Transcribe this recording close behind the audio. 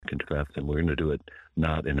manifest, and we're going to do it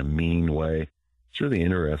not in a mean way. It's really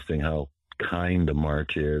interesting how kind the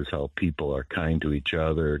march is, how people are kind to each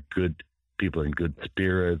other, good people in good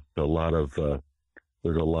spirits, there's a lot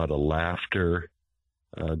of laughter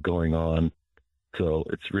going on. So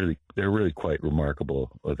they're really quite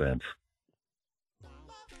remarkable events.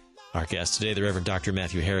 Our guest today, the Reverend Dr.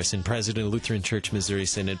 Matthew Harrison, President of Lutheran Church Missouri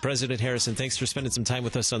Synod. President Harrison, thanks for spending some time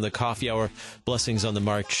with us on the Coffee Hour. Blessings on the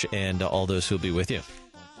march and all those who will be with you.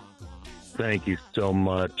 Thank you so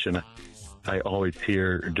much. And I always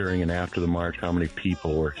hear during and after the march how many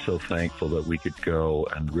people were so thankful that we could go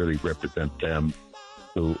and really represent them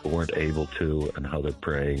who weren't able to, and how they're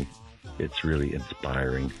praying. It's really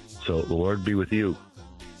inspiring. So the Lord be with you.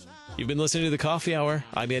 You've been listening to the Coffee Hour.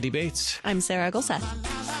 I'm Andy Bates. I'm Sarah Eggleseth.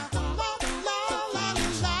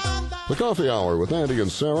 The Coffee Hour with Andy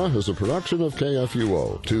and Sarah is a production of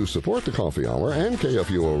KFUO. To support the Coffee Hour and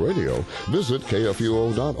KFUO Radio, visit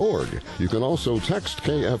KFUO.org. You can also text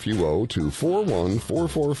KFUO to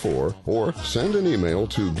 41444 or send an email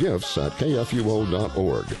to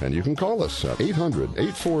gifts@KFUO.org. And you can call us at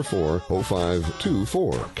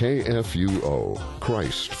 800-844-0524. KFUO.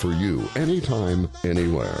 Christ for you, anytime,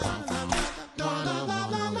 anywhere.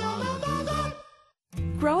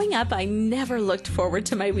 Growing up, I never looked forward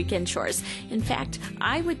to my weekend chores. In fact,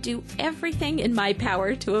 I would do everything in my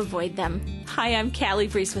power to avoid them. Hi, I'm Callie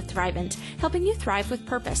Brees with Thrivent, helping you thrive with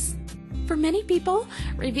purpose. For many people,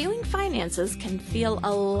 reviewing finances can feel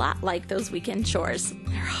a lot like those weekend chores.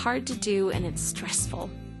 They're hard to do and it's stressful.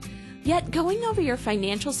 Yet, going over your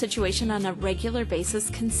financial situation on a regular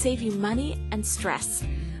basis can save you money and stress,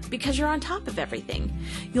 because you're on top of everything.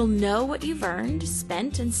 You'll know what you've earned,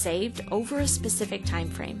 spent, and saved over a specific time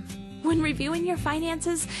frame. When reviewing your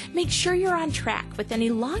finances, make sure you're on track with any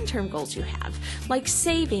long-term goals you have, like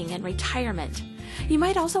saving and retirement. You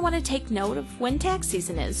might also want to take note of when tax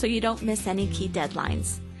season is so you don't miss any key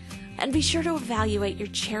deadlines. And be sure to evaluate your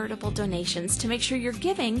charitable donations to make sure your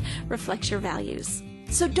giving reflects your values.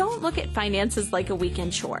 So don't look at finances like a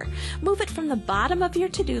weekend chore. Move it from the bottom of your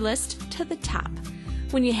to-do list to the top.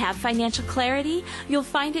 When you have financial clarity, you'll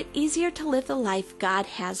find it easier to live the life God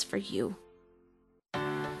has for you.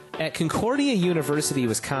 At Concordia University,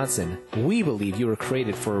 Wisconsin, we believe you were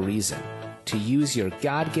created for a reason: to use your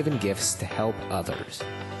God-given gifts to help others,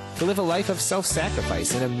 to live a life of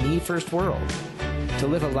self-sacrifice in a me-first world, to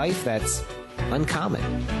live a life that's uncommon.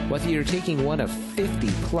 Whether you're taking one of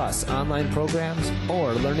 50-plus online programs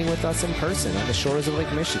or learning with us in person on the shores of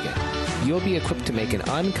Lake Michigan, you'll be equipped to make an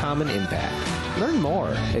uncommon impact. Learn more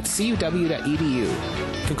at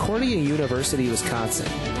cuw.edu. Concordia University, Wisconsin.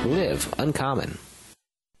 Live uncommon.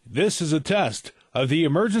 This is a test of the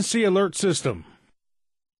emergency alert system.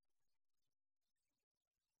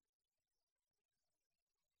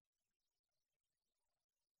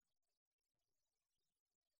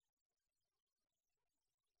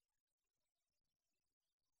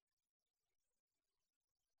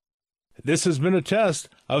 This has been a test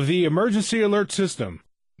of the emergency alert system.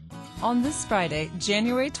 On this Friday,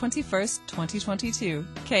 January 21st, 2022,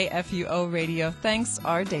 KFUO Radio thanks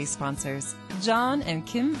our day sponsors, John and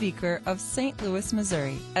Kim Vieker of St. Louis,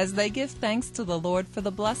 Missouri, as they give thanks to the Lord for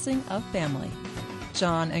the blessing of family.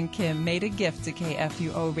 John and Kim made a gift to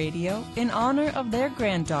KFUO Radio in honor of their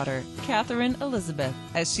granddaughter, Catherine Elizabeth,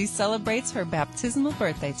 as she celebrates her baptismal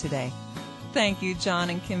birthday today. Thank you, John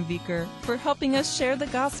and Kim Vieker, for helping us share the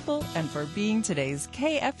gospel and for being today's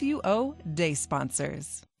KFUO Day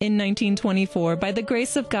sponsors. In 1924, by the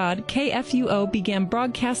grace of God, KFUO began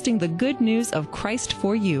broadcasting the good news of Christ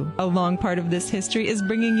for you. A long part of this history is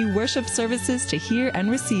bringing you worship services to hear and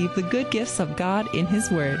receive the good gifts of God in His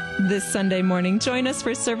Word. This Sunday morning, join us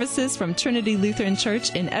for services from Trinity Lutheran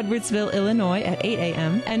Church in Edwardsville, Illinois at 8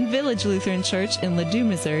 a.m. and Village Lutheran Church in Ladue,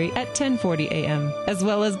 Missouri at 10:40 a.m., as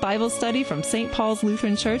well as Bible study from St. Paul's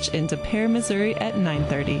Lutheran Church in De Pere, Missouri at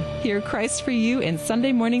 9:30. Hear Christ for you in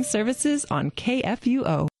Sunday morning services on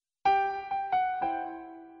KFUO.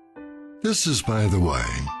 This is by the way.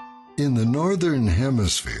 In the Northern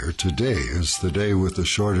Hemisphere, today is the day with the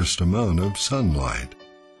shortest amount of sunlight,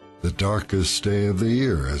 the darkest day of the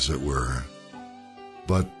year, as it were.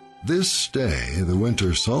 But this day, the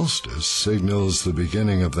winter solstice, signals the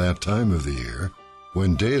beginning of that time of the year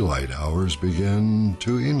when daylight hours begin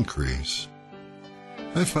to increase.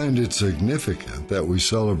 I find it significant that we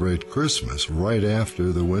celebrate Christmas right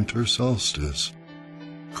after the winter solstice.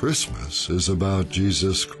 Christmas is about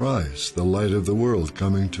Jesus Christ, the light of the world,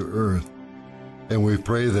 coming to earth. And we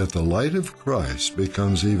pray that the light of Christ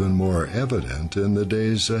becomes even more evident in the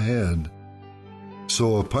days ahead.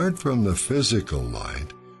 So apart from the physical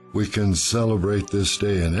light, we can celebrate this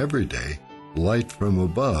day and every day light from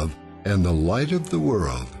above, and the light of the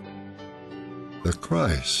world, the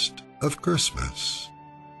Christ of Christmas.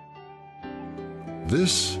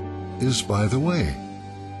 This is By the Way.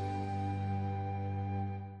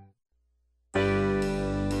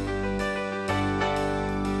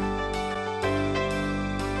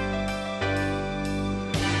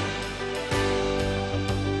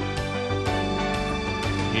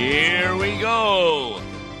 Here we go.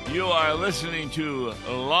 You are listening to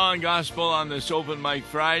Law and Gospel on this Open Mic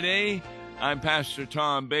Friday. I'm Pastor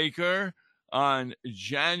Tom Baker on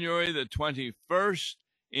January the 21st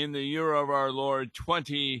in the year of our Lord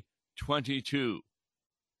 2022.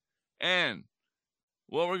 And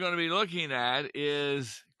what we're going to be looking at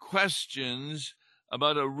is questions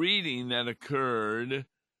about a reading that occurred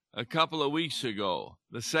a couple of weeks ago,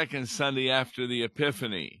 the second Sunday after the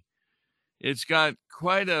Epiphany. It's got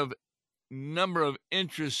quite a number of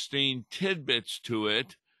interesting tidbits to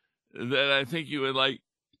it that I think you would like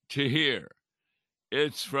to hear.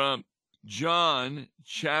 It's from John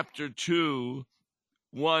chapter 2,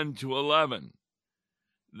 1 to 11.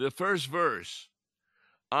 The first verse,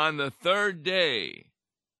 on the third day,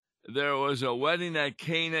 there was a wedding at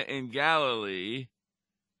Cana in Galilee,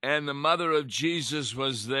 and the mother of Jesus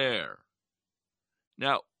was there.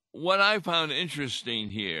 Now, what I found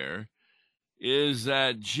interesting here is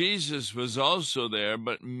that Jesus was also there,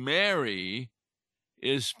 but Mary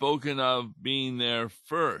is spoken of being there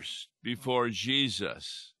first before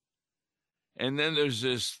Jesus. And then there's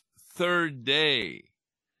this third day.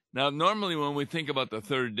 Now, normally when we think about the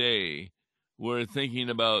third day, we're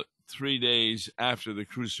thinking about 3 days after the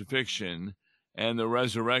crucifixion and the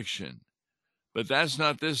resurrection. But that's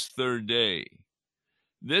not this third day.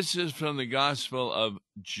 This is from the Gospel of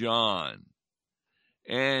John.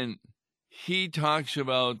 And he talks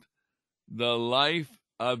about the life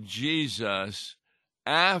of Jesus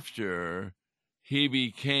after he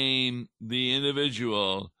became the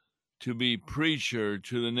individual to be preacher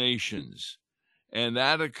to the nations. And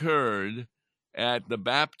that occurred at the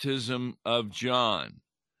baptism of John.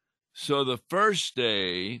 So the first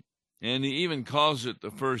day, and he even calls it the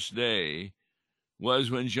first day, was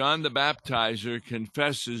when John the Baptizer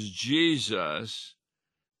confesses Jesus,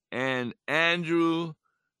 and Andrew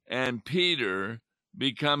and Peter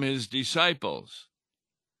become his disciples.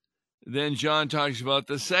 Then John talks about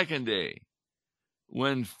the second day,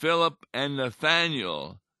 when Philip and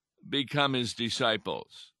Nathanael become his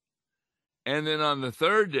disciples. And then on the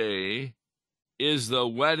third day is the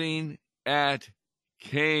wedding at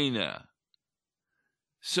Cana.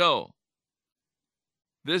 So,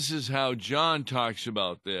 this is how John talks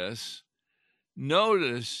about this.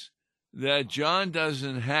 Notice that John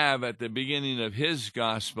doesn't have at the beginning of his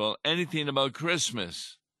gospel anything about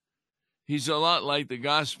Christmas. He's a lot like the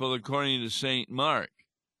gospel according to St. Mark,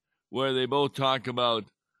 where they both talk about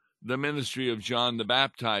the ministry of John the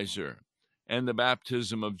Baptizer and the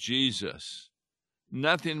baptism of Jesus.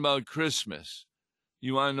 Nothing about Christmas.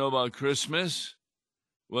 You want to know about Christmas?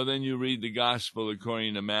 Well, then you read the gospel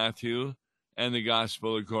according to Matthew and the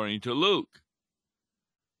gospel according to Luke.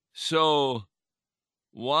 So,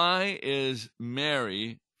 why is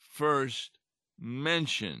Mary first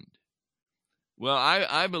mentioned? Well,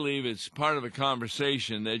 I believe it's part of a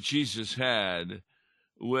conversation that Jesus had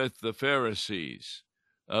with the Pharisees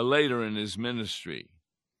later in his ministry.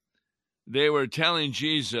 They were telling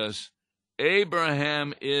Jesus,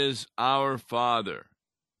 Abraham is our father.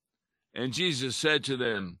 And Jesus said to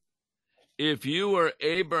them, if you were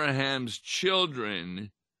Abraham's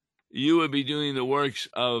children, you would be doing the works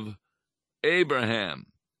of Abraham.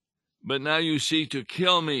 But now you seek to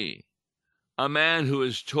kill me, a man who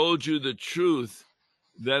has told you the truth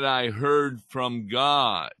that I heard from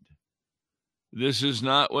God. This is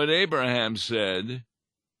not what Abraham said.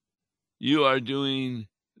 You are doing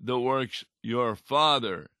the works your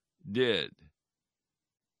father did.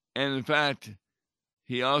 And in fact,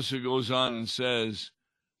 he also goes on and says,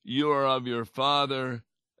 you are of your father,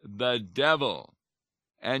 the devil,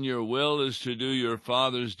 and your will is to do your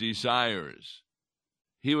father's desires.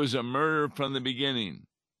 He was a murderer from the beginning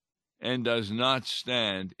and does not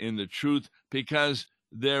stand in the truth because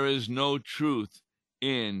there is no truth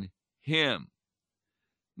in him.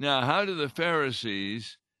 Now, how do the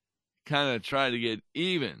Pharisees kind of try to get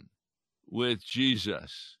even with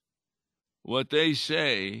Jesus? What they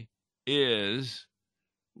say is,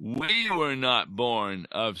 we were not born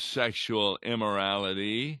of sexual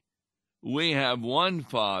immorality. We have one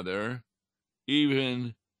Father,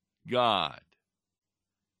 even God.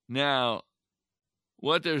 Now,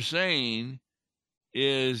 what they're saying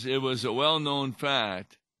is it was a well-known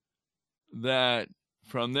fact that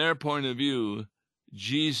from their point of view,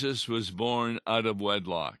 Jesus was born out of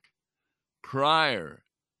wedlock, prior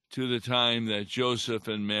to the time that Joseph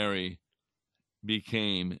and Mary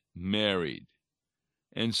became married.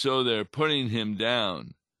 And so they're putting him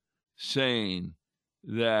down, saying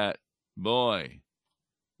that, boy,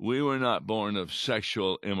 we were not born of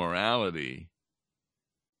sexual immorality.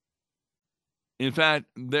 In fact,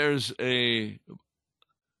 there's a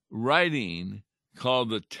writing called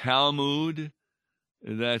the Talmud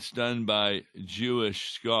that's done by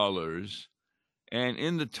Jewish scholars. And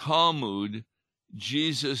in the Talmud,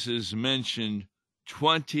 Jesus is mentioned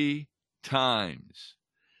 20 times.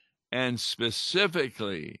 And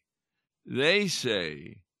specifically, they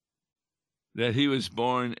say that he was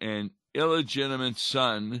born an illegitimate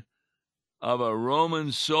son of a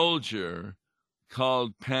Roman soldier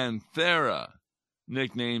called Panthera,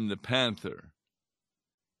 nicknamed the Panther.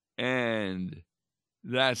 And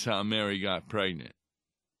that's how Mary got pregnant.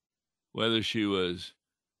 Whether she was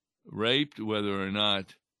raped, whether or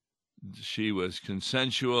not she was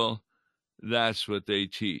consensual, that's what they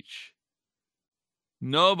teach.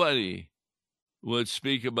 Nobody would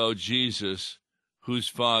speak about Jesus, whose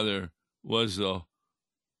father was the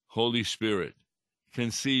Holy Spirit,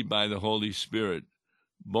 conceived by the Holy Spirit,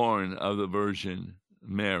 born of the Virgin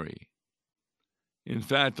Mary. In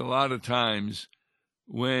fact, a lot of times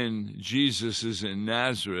when Jesus is in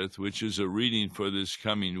Nazareth, which is a reading for this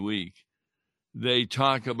coming week, they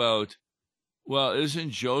talk about, well,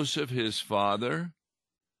 isn't Joseph his father?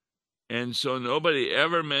 And so nobody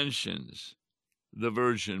ever mentions the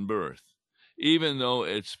virgin birth, even though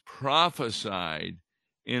it's prophesied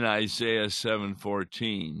in Isaiah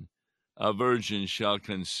 7:14, a virgin shall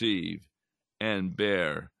conceive and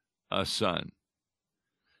bear a son.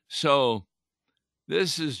 So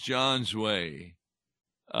this is John's way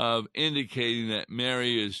of indicating that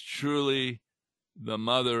Mary is truly the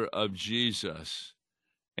mother of Jesus.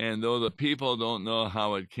 And though the people don't know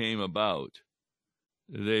how it came about,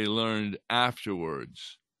 they learned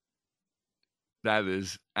afterwards, that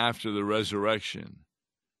is, after the resurrection,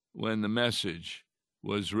 when the message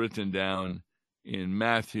was written down in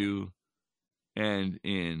Matthew and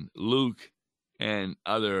in Luke and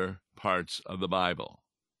other parts of the Bible.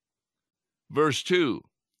 Verse 2,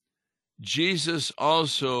 Jesus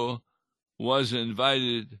also was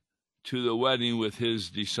invited to the wedding with his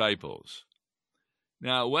disciples.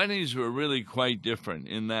 Now, weddings were really quite different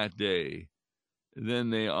in that day than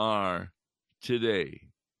they are today.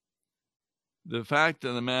 The fact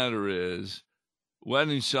of the matter is,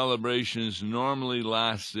 wedding celebrations normally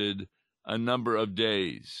lasted a number of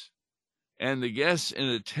days, and the guests in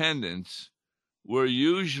attendance were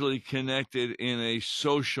usually connected in a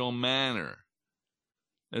social manner.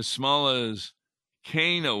 As small as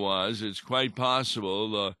Cana was, it's quite possible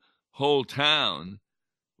the whole town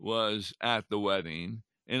was at the wedding,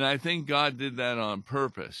 and I think God did that on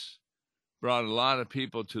purpose, brought a lot of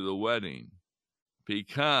people to the wedding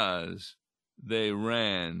because they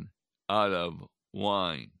ran out of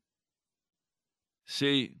wine.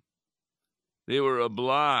 See, they were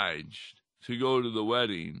obliged to go to the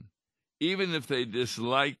wedding, even if they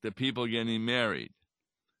disliked the people getting married.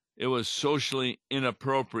 It was socially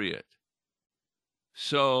inappropriate.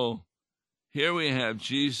 So here we have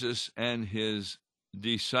Jesus and his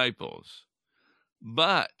disciples.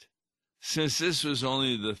 But since this was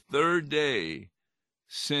only the third day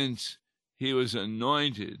since he was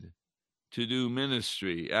anointed to do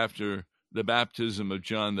ministry after the baptism of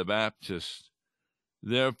John the Baptist,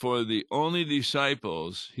 therefore the only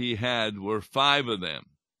disciples he had were 5 of them: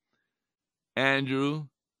 Andrew,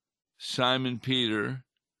 Simon Peter,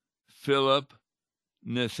 Philip,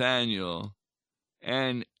 Nathanael,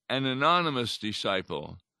 and an anonymous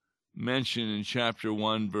disciple mentioned in chapter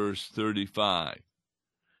 1, verse 35.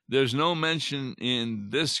 There's no mention in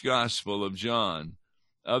this Gospel of John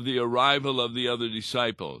of the arrival of the other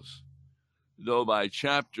disciples, though by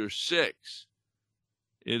chapter 6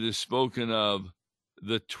 it is spoken of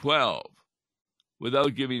the 12,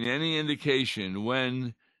 without giving any indication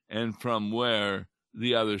when and from where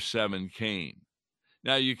the other 7 came.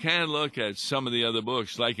 Now, you can look at some of the other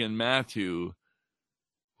books, like in Matthew.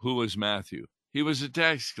 Who was Matthew? He was a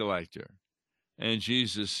tax collector, and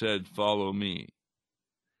Jesus said, "Follow me."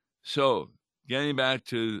 So, getting back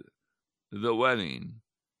to the wedding,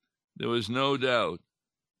 there was no doubt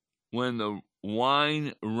when the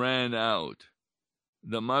wine ran out,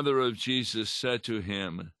 the mother of Jesus said to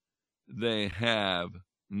him, "They have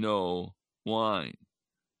no wine."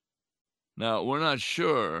 Now, we're not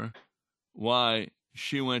sure why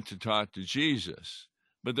she went to talk to Jesus,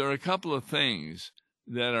 but there are a couple of things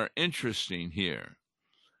that are interesting here.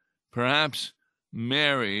 Perhaps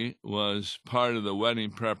Mary was part of the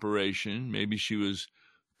wedding preparation. Maybe she was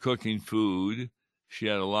cooking food. She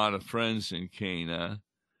had a lot of friends in Cana.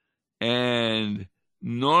 And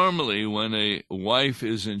normally when a wife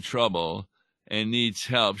is in trouble and needs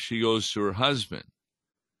help, she goes to her husband.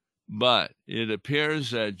 But it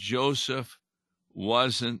appears that Joseph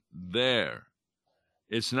wasn't there.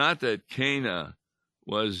 It's not that Cana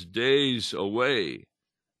was days away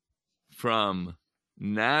from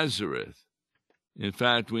Nazareth. In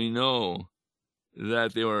fact, we know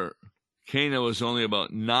that Cana was only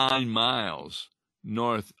about 9 miles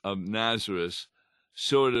north of Nazareth.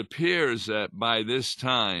 So it appears that by this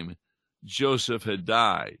time, Joseph had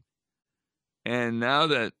died. And now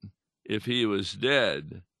that if he was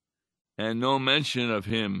dead, and no mention of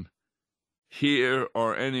him here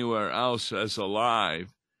or anywhere else as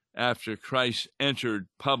alive after Christ entered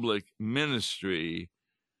public ministry,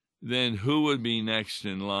 then who would be next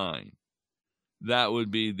in line? That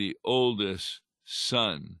would be the oldest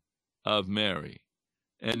son of Mary,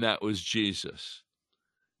 and that was Jesus.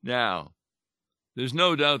 Now, there's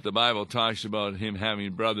no doubt the Bible talks about him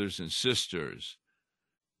having brothers and sisters,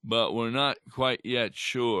 but we're not quite yet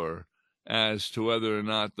sure as to whether or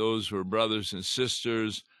not those were brothers and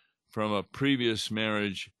sisters from a previous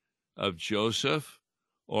marriage of Joseph,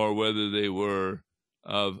 or whether they were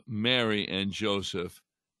of Mary and Joseph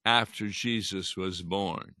after Jesus was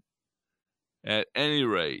born. At any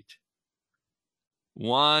rate,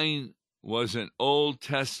 wine was an Old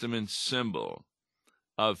Testament symbol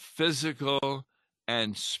of physical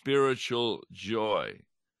and spiritual joy,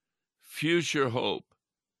 future hope,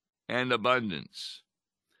 and abundance.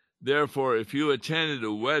 Therefore, if you attended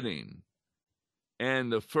a wedding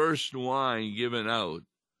and the first wine given out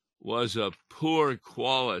was of poor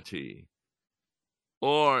quality,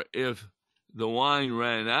 or if the wine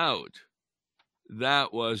ran out,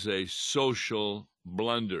 that was a social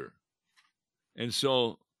blunder. And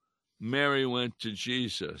so Mary went to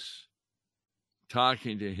Jesus,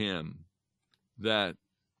 talking to him that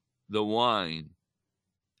the wine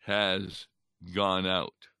has gone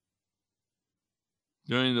out.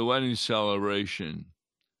 During the wedding celebration,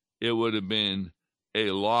 it would have been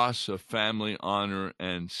a loss of family honor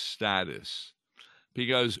and status,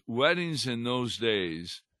 because weddings in those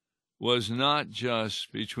days was not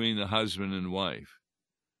just between the husband and wife.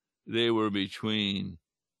 They were between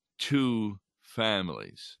two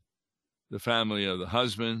families, the family of the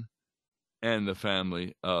husband and the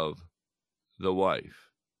family of the wife.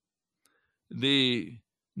 The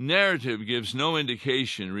narrative gives no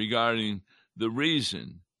indication regarding the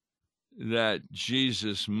reason that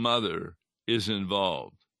Jesus' mother is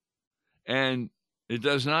involved, and it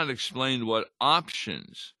does not explain what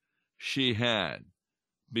options she had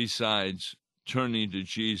besides turning to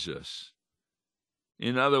Jesus.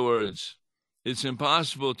 In other words, it's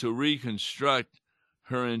impossible to reconstruct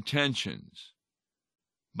her intentions,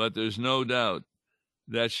 but there's no doubt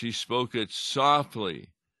that she spoke it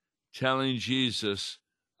softly, telling Jesus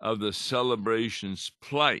of the celebration's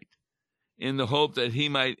plight in the hope that he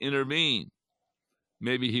might intervene.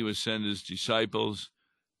 Maybe he would send his disciples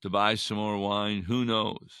to buy some more wine, who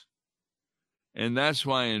knows? And that's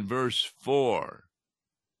why in verse 4,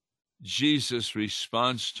 Jesus'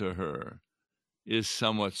 response to her is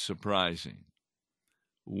somewhat surprising.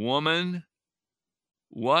 Woman,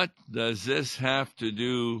 what does this have to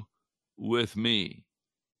do with me?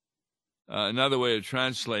 Another way of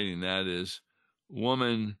translating that is,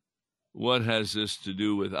 woman, what has this to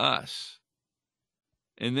do with us?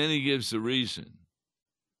 And then he gives the reason.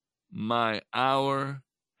 My hour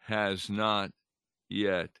has not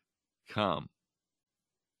yet come.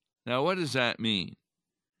 Now, what does that mean?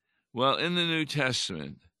 Well, in the New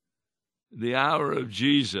Testament, the hour of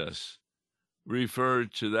Jesus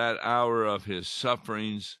referred to that hour of his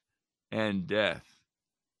sufferings and death.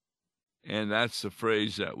 And that's the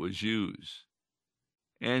phrase that was used.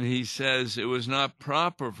 And he says it was not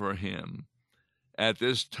proper for him at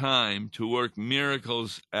this time to work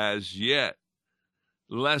miracles as yet,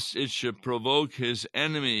 lest it should provoke his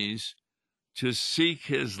enemies to seek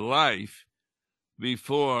his life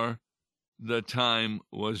before the time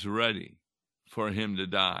was ready for him to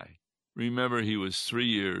die. Remember, he was 3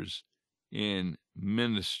 years in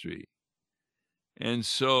ministry. And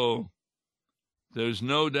so there's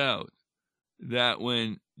no doubt that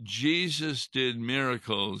when Jesus did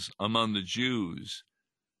miracles among the Jews,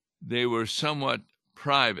 they were somewhat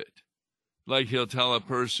private. Like he'll tell a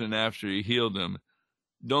person after he healed them,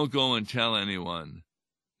 don't go and tell anyone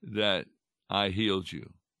that I healed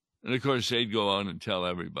you. And of course, they'd go out and tell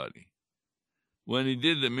everybody. When he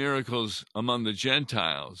did the miracles among the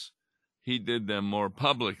Gentiles, he did them more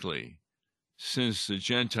publicly, since the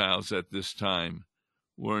Gentiles at this time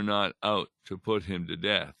were not out to put him to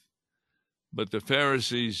death. But the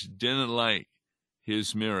Pharisees didn't like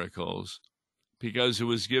his miracles because it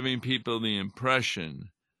was giving people the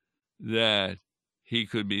impression that he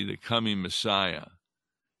could be the coming Messiah.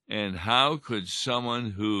 And how could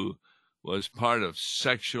someone who was part of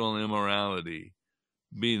sexual immorality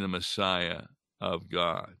be the Messiah of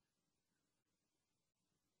God?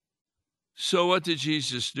 So what did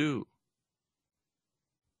Jesus do?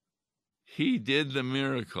 He did the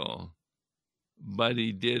miracle, but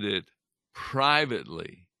he did it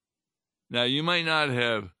privately. Now, you might not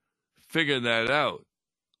have figured that out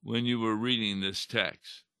when you were reading this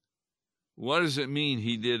text. What does it mean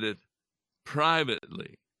he did it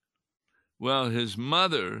privately? Well, his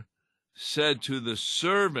mother said to the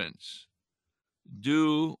servants,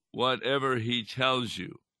 "Do whatever he tells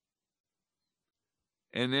you."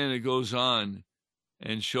 And then it goes on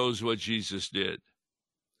and shows what Jesus did.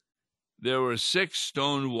 There were 6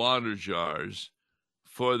 stone water jars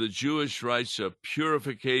for the Jewish rites of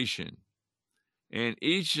purification, and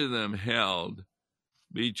each of them held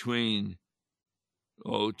between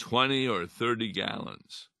 20 or 30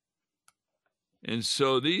 gallons. And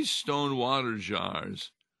so these stone water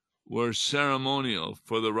jars were ceremonial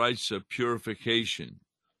for the rites of purification.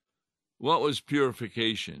 What was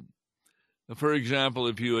purification? For example,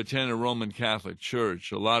 if you attend a Roman Catholic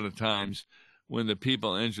church, a lot of times when the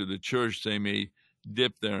people enter the church, they may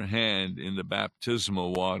dip their hand in the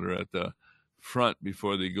baptismal water at the front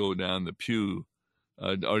before they go down the pew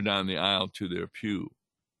or down the aisle to their pew.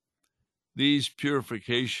 These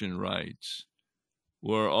purification rites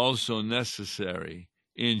were also necessary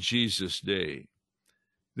in Jesus' day.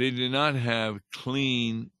 They did not have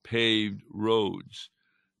clean paved roads.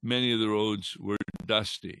 Many of the roads were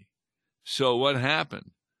dusty. So what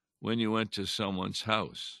happened when you went to someone's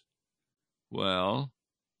house? Well,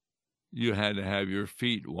 you had to have your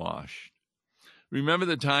feet washed. Remember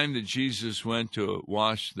the time that Jesus went to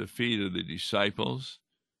wash the feet of the disciples?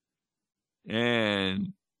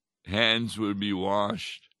 And hands would be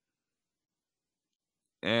washed,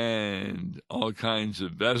 and all kinds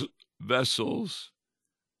of vessels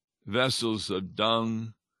of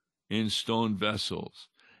dung in stone vessels.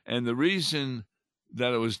 And the reason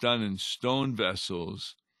that it was done in stone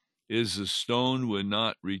vessels is the stone would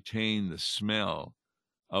not retain the smell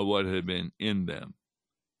of what had been in them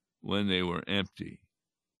when they were empty.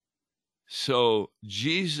 So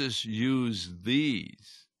Jesus used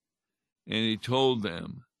these, and he told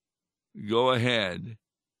them, go ahead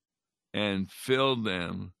and fill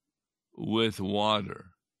them with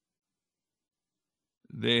water.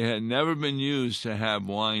 They had never been used to have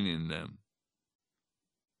wine in them,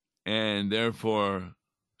 and therefore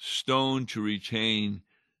stone to retain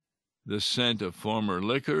the scent of former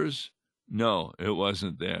liquors? No, it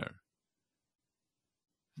wasn't there.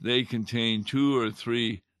 They contained 2 or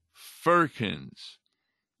 3 firkins,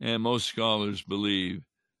 and most scholars believe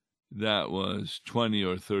that was 20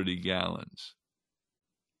 or 30 gallons.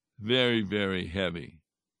 Very, very heavy.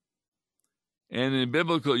 And in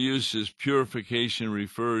biblical uses, purification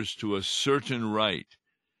refers to a certain rite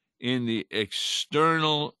in the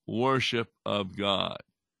external worship of God.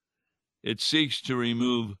 It seeks to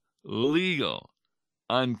remove legal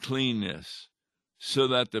uncleanness so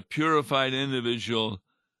that the purified individual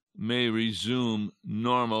may resume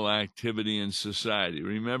normal activity in society.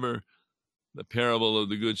 Remember the parable of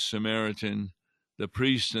the Good Samaritan? The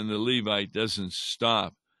priest and the Levite doesn't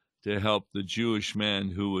stop to help the Jewish man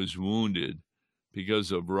who was wounded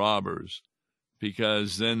because of robbers,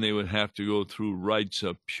 because then they would have to go through rites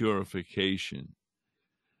of purification.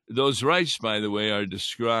 Those rites, by the way, are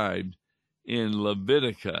described in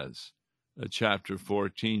Leviticus, chapter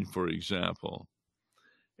 14, for example.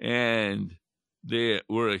 And they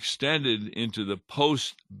were extended into the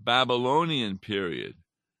post-Babylonian period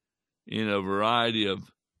in a variety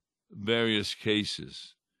of various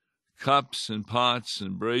cases. Cups and pots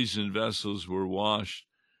and brazen vessels were washed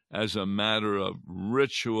as a matter of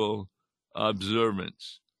ritual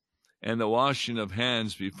observance, and the washing of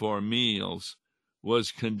hands before meals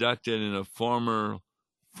was conducted in a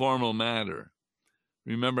formal manner.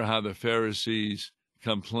 Remember how the Pharisees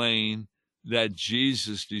complained that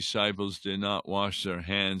Jesus' disciples did not wash their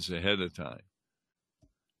hands ahead of time.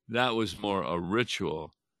 That was more a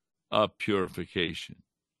ritual of purification.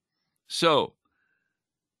 So,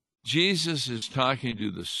 Jesus is talking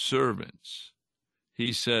to the servants.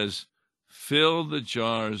 He says, fill the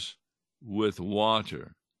jars with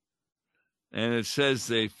water. And it says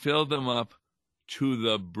they filled them up to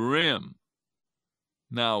the brim.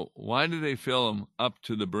 Now, why do they fill them up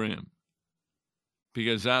to the brim?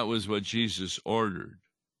 because that was what Jesus ordered.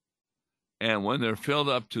 And when they're filled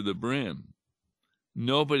up to the brim,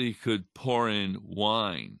 nobody could pour in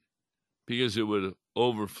wine because it would have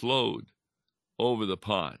overflowed over the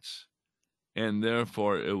pots. And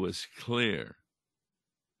therefore it was clear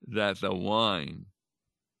that the wine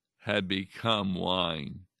had become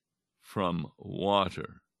wine from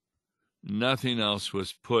water. Nothing else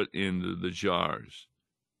was put into the jars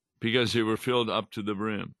because they were filled up to the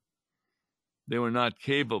brim. They were not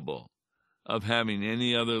capable of having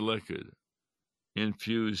any other liquid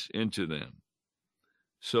infused into them.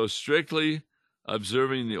 So strictly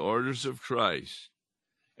observing the orders of Christ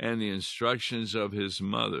and the instructions of his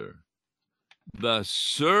mother, the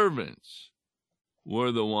servants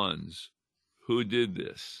were the ones who did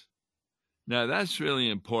this. Now, that's really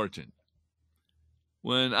important.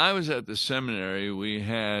 When I was at the seminary, we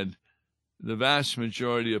had the vast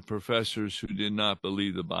majority of professors who did not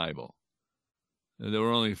believe the Bible. And there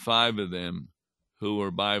were only 5 of them who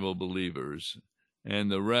were Bible believers,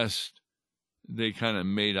 and the rest, they kind of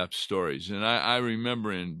made up stories. And I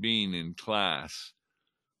remember being in class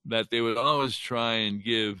that they would always try and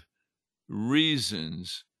give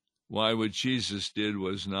reasons why what Jesus did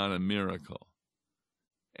was not a miracle.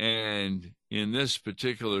 And in this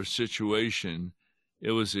particular situation,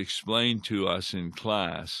 it was explained to us in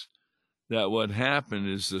class that what happened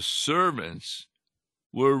is the servants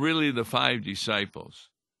were really the 5 disciples.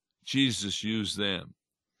 Jesus used them.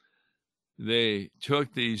 They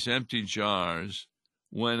took these empty jars,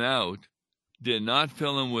 went out, did not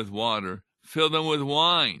fill them with water, filled them with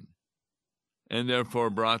wine, and therefore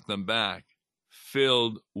brought them back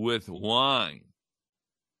filled with wine.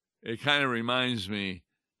 It kind of reminds me,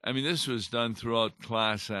 this was done throughout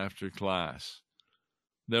class after class.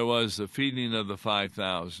 There was the feeding of the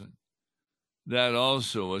 5,000. That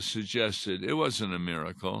also was suggested. It wasn't a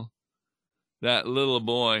miracle. That little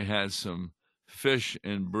boy had some fish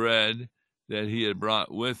and bread that he had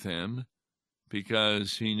brought with him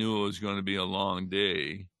because he knew it was going to be a long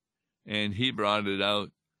day, and he brought it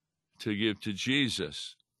out to give to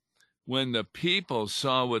Jesus. When the people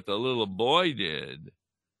saw what the little boy did,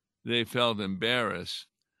 they felt embarrassed,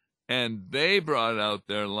 and they brought out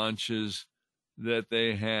their lunches that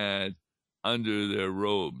they had under their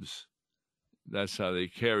robes. That's how they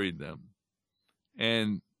carried them.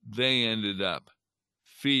 And they ended up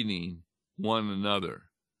feeding one another.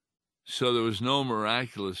 So there was no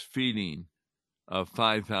miraculous feeding of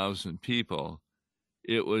 5,000 people.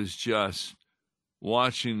 It was just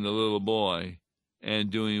watching the little boy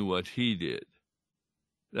and doing what he did.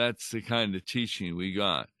 That's the kind of teaching we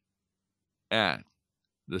got at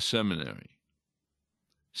the seminary.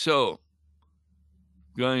 So,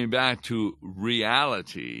 going back to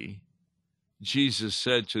reality, Jesus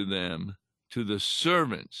said to them, to the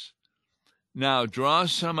servants, "Now draw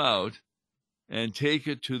some out and take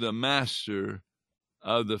it to the master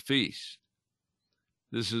of the feast."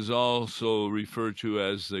 This is also referred to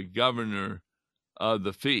as the governor of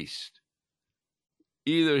the feast.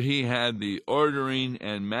 Either he had the ordering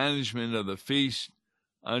and management of the feast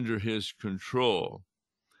under his control.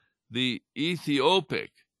 The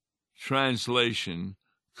Ethiopic translation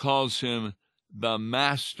calls him the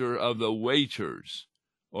master of the waiters,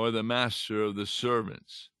 or the master of the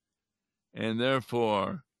servants. And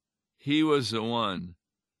therefore, he was the one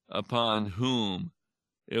upon whom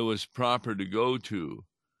it was proper to go to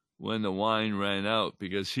when the wine ran out,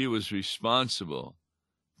 because he was responsible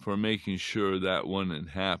for making sure that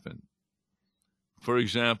wouldn't happen. For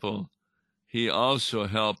example, he also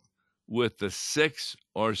helped with the 6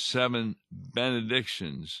 or 7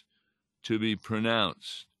 benedictions to be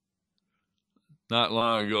pronounced. Not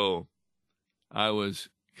long ago, I was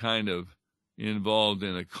kind of involved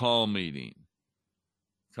in a call meeting.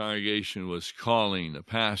 Congregation was calling a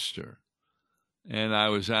pastor, and I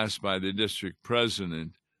was asked by the district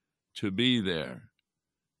president to be there.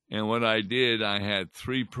 And what I did, I had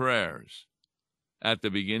 3 prayers. At the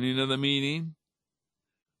beginning of the meeting,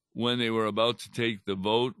 when they were about to take the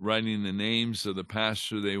vote, writing the names of the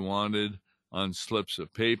pastor they wanted on slips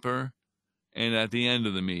of paper, and at the end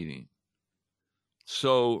of the meeting.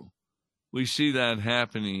 So we see that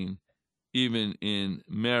happening even in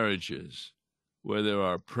marriages, where there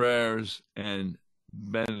are prayers and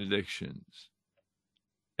benedictions.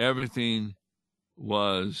 Everything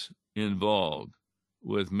was involved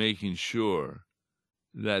with making sure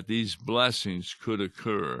that these blessings could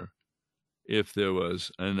occur if there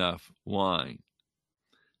was enough wine.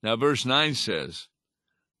 Now, verse 9 says,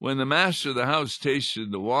 "When the master of the house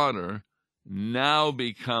tasted the water, now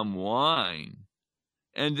become wine,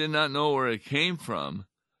 and did not know where it came from,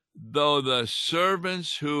 Though the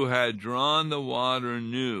servants who had drawn the water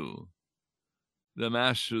knew, the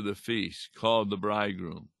master of the feast called the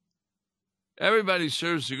bridegroom. Everybody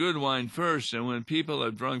serves the good wine first, and when people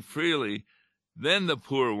have drunk freely, then the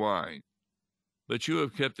poor wine. But you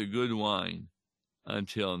have kept the good wine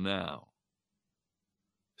until now.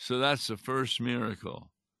 So that's the first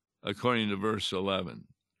miracle, according to verse 11.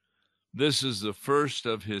 This is the first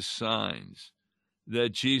of his signs that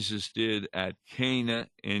Jesus did at Cana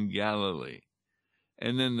in Galilee.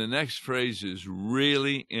 And then the next phrase is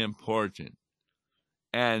really important.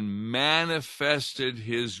 And manifested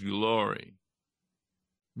his glory.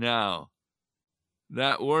 Now,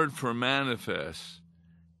 that word for manifest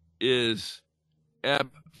is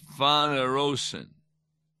ephanerosin,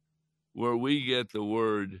 where we get the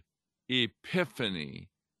word epiphany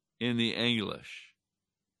in the English.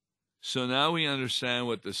 So now we understand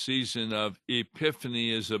what the season of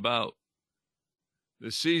Epiphany is about.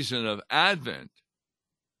 The season of Advent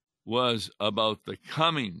was about the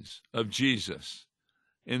comings of Jesus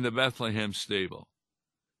in the Bethlehem stable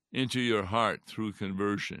into your heart through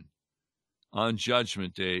conversion, on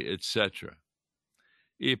Judgment Day, etc.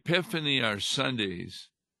 Epiphany are Sundays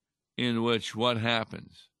in which what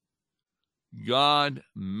happens? God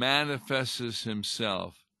manifests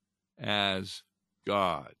himself as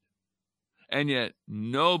God. And yet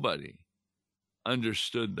nobody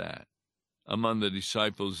understood that among the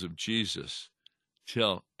disciples of Jesus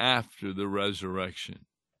till after the resurrection.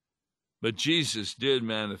 But Jesus did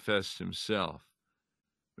manifest himself.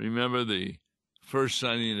 Remember, the first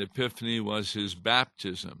sign in Epiphany was his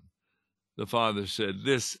baptism. The Father said,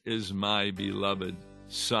 "This is my beloved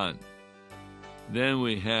Son." Then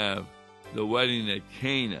we have the wedding at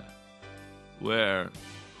Cana, where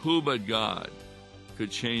who but God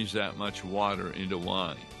could change that much water into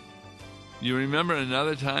wine? You remember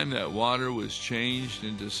another time that water was changed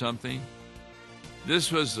into something?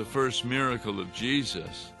 This was the first miracle of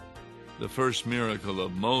Jesus. The first miracle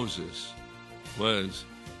of Moses was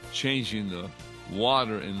changing the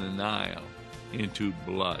water in the Nile into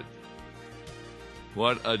blood.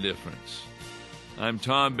 What a difference. I'm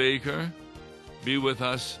Tom Baker. Be with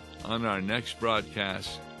us on our next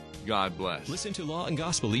broadcast. God bless. Listen to Law and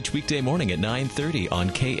Gospel each weekday morning at 9:30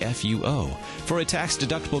 on KFUO. For a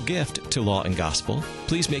tax-deductible gift to Law and Gospel,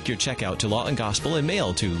 please make your check out to Law and Gospel and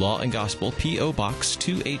mail to Law and Gospel, P.O. Box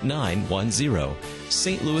 28910,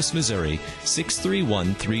 St. Louis, Missouri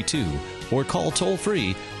 63132, or call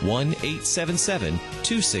toll-free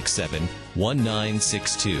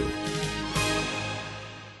 1-877-267-1962.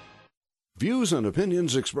 Views and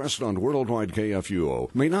opinions expressed on Worldwide KFUO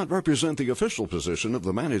may not represent the official position of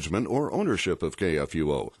the management or ownership of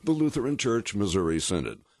KFUO, the Lutheran Church Missouri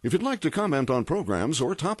Synod. If you'd like to comment on programs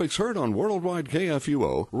or topics heard on Worldwide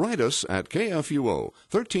KFUO, write us at KFUO,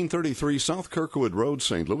 1333 South Kirkwood Road,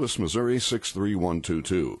 St. Louis, Missouri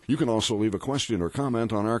 63122. You can also leave a question or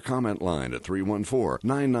comment on our comment line at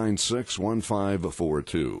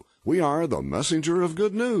 314-996-1542. We are the messenger of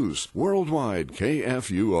good news, Worldwide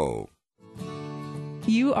KFUO.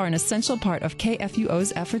 You are an essential part of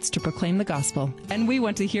KFUO's efforts to proclaim the gospel, and we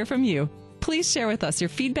want to hear from you. Please share with us your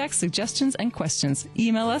feedback, suggestions, and questions.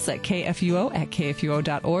 Email us at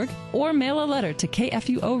kfuo@kfuo.org or mail a letter to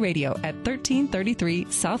KFUO Radio at 1333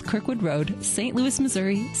 South Kirkwood Road, St. Louis,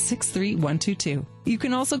 Missouri 63122. You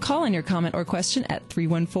can also call in your comment or question at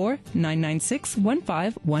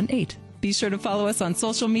 314-996-1518. Be sure to follow us on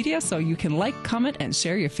social media so you can like, comment, and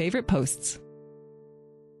share your favorite posts.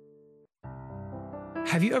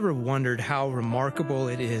 Have you ever wondered how remarkable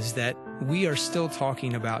it is that we are still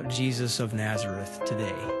talking about Jesus of Nazareth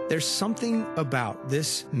today? There's something about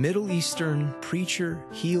this Middle Eastern preacher,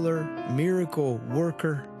 healer, miracle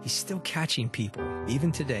worker. He's still catching people,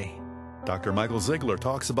 even today. Dr. Michael Ziegler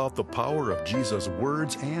talks about the power of Jesus'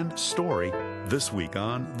 words and story this week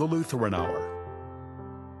on The Lutheran Hour.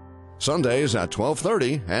 Sundays at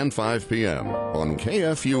 12:30 and 5 p.m. on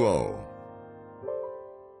KFUO.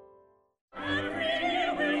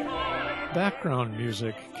 Background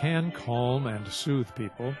music can calm and soothe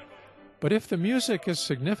people, but if the music is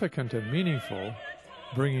significant and meaningful,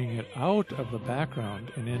 bringing it out of the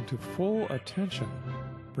background and into full attention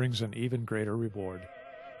brings an even greater reward.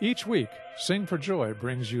 Each week, Sing for Joy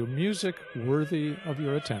brings you music worthy of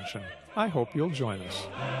your attention. I hope you'll join us.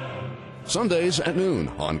 Sundays at noon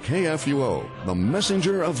on KFUO, the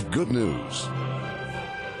messenger of good news.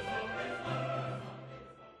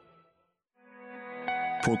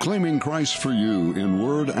 Proclaiming Christ for you in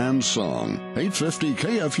word and song. 850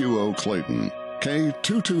 KFUO Clayton,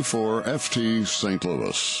 K224FT St.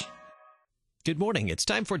 Louis. Good morning. It's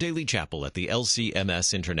time for Daily Chapel at the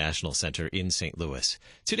LCMS International Center in St. Louis.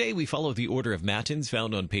 Today we follow the order of Matins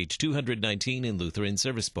found on page 219 in Lutheran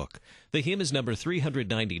Service Book. The hymn is number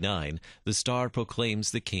 399, The Star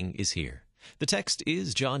Proclaims the King is Here. The text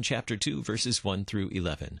is John chapter 2, verses 1 through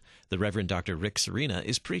 11. The Reverend Dr. Rick Serena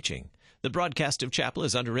is preaching. The broadcast of chapel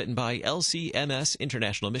is underwritten by LCMS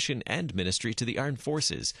International Mission and Ministry to the Armed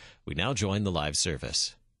Forces. We now join the live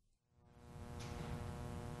service.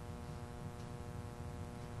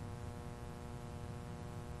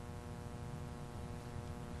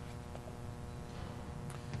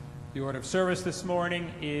 The order of service this morning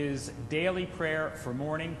is Daily Prayer for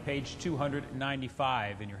Morning, page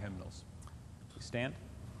 295 in your hymnals. Please stand.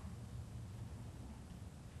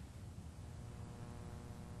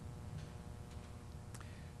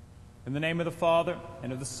 In the name of the Father,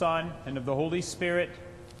 and of the Son, and of the Holy Spirit.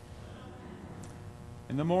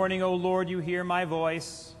 In the morning, O Lord, you hear my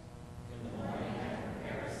voice. In the morning, I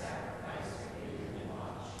prepare a sacrifice for you and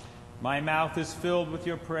watch. My mouth is filled with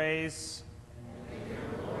your praise.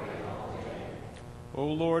 O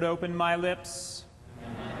Lord, open my lips,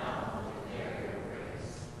 and my mouth will declare your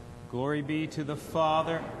praise. Glory be to the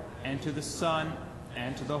Father, and to the Son,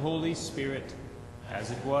 and to the Holy Spirit, as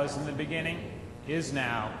it was in the beginning, is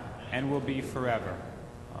now, and will be forever.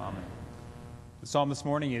 Amen. The psalm this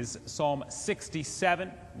morning is Psalm 67.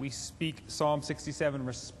 We speak Psalm 67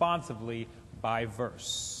 responsively by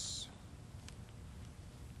verse.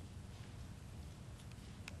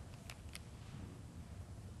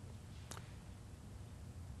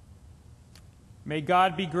 May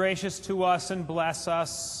God be gracious to us and bless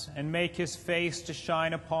us, and make his face to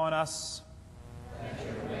shine upon us. Let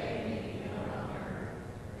your way may be known on earth,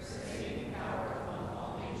 your saving power among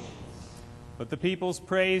all nations. Let the peoples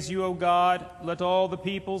praise you, O God. Let all the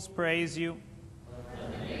peoples praise you.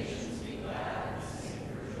 Let the nations be glad and sing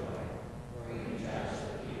for joy, for you judge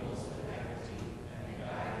the peoples with equity and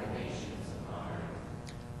guide the nations upon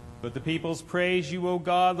earth. Let the peoples praise you, O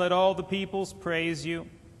God. Let all the peoples praise you.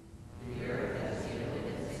 The earth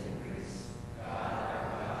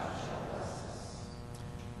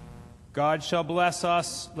God shall bless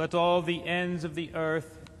us. Let all the ends of the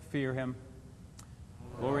earth fear him.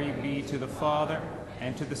 Glory be to the Father,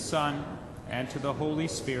 and to the Son, and to the Holy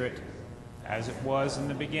Spirit, as it was in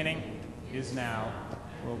the beginning, is now,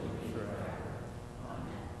 will be forever.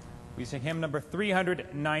 We sing hymn number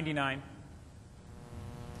 399.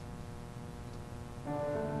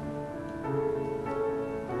 Amen.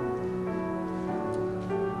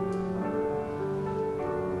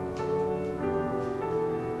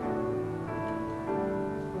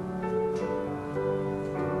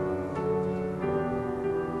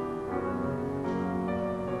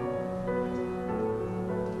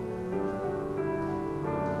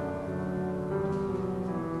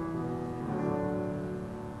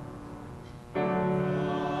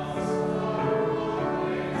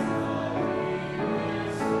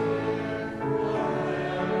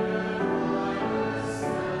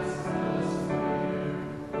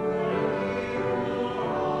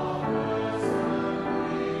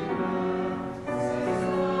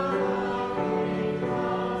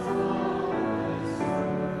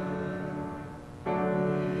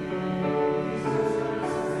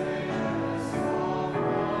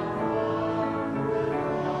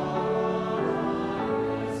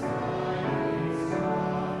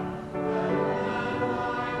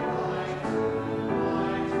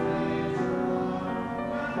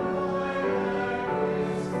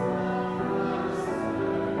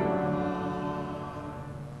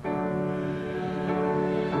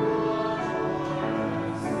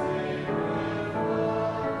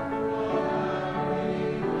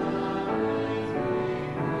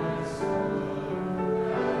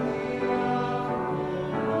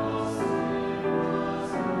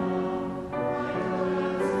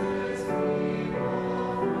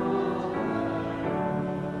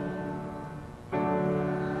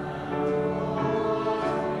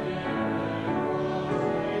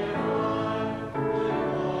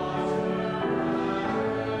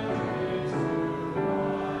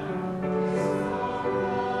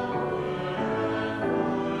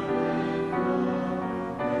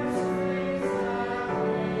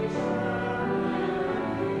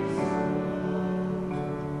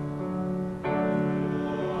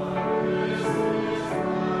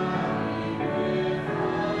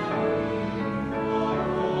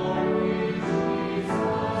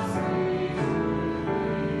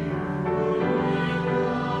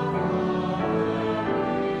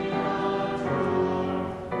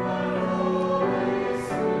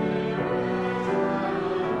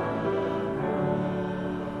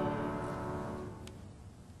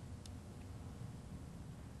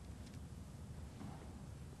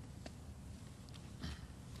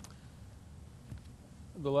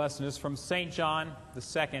 The lesson is from St. John, the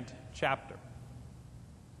 2nd chapter.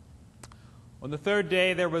 On the third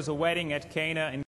day there was a wedding at Cana in